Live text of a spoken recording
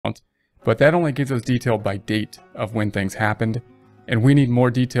but that only gives us detail by date of when things happened. And we need more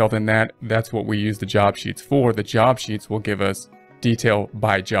detail than that. That's what we use the job sheets for. The job sheets will give us detail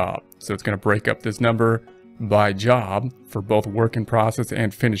by job. So it's going to break up this number by job for both work in process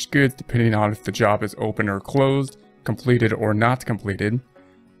and finished goods, depending on if the job is open or closed, completed or not completed.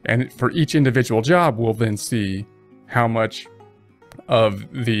 And for each individual job, we'll then see how much of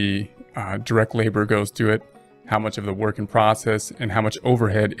the direct labor goes to it, how much of the work in process, and how much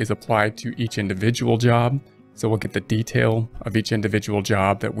overhead is applied to each individual job. So we'll get the detail of each individual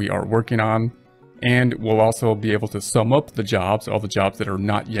job that we are working on. And we'll also be able to sum up the jobs, all the jobs that are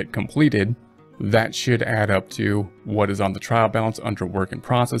not yet completed. That should add up to what is on the trial balance under work in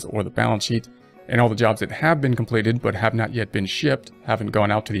process or the balance sheet. And all the jobs that have been completed but have not yet been shipped, haven't gone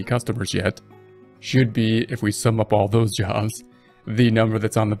out to the customers yet, should be, if we sum up all those jobs, the number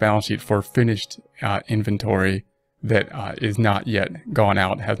that's on the balance sheet for finished inventory that is not yet gone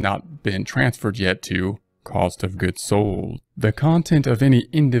out, has not been transferred yet to cost of goods sold. The content of any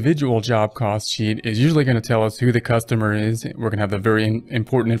individual job cost sheet is usually going to tell us who the customer is. We're going to have the very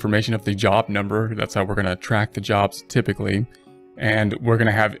important information of the job number. That's how we're going to track the jobs typically. And we're going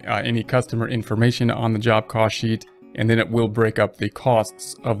to have any customer information on the job cost sheet. And then it will break up the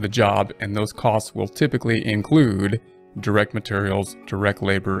costs of the job. And those costs will typically include direct materials, direct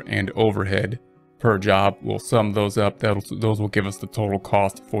labor, and overhead per job. We'll sum those up. Those will give us the total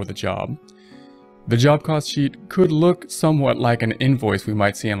cost for the job. The job cost sheet could look somewhat like an invoice we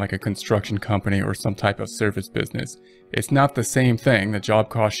might see in like a construction company or some type of service business. It's not the same thing. The job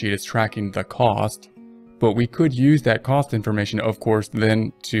cost sheet is tracking the cost, but we could use that cost information, of course,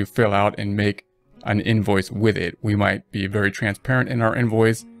 then to fill out and make an invoice with it. We might be very transparent in our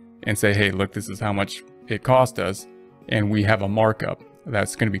invoice and say, hey, look, this is how much it cost us. And we have a markup.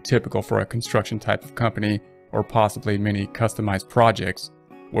 That's going to be typical for a construction type of company or possibly many customized projects,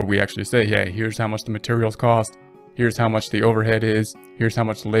 where we actually say, hey, here's how much the materials cost, here's how much the overhead is, here's how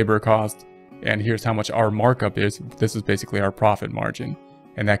much the labor cost, and here's how much our markup is. This is basically our profit margin.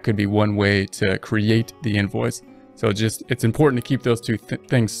 And that could be one way to create the invoice. So it's important to keep those two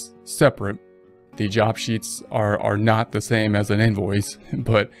things separate. The job sheets are not the same as an invoice,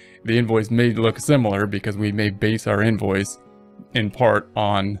 but the invoice may look similar because we may base our invoice in part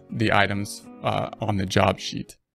on the items on the job sheet.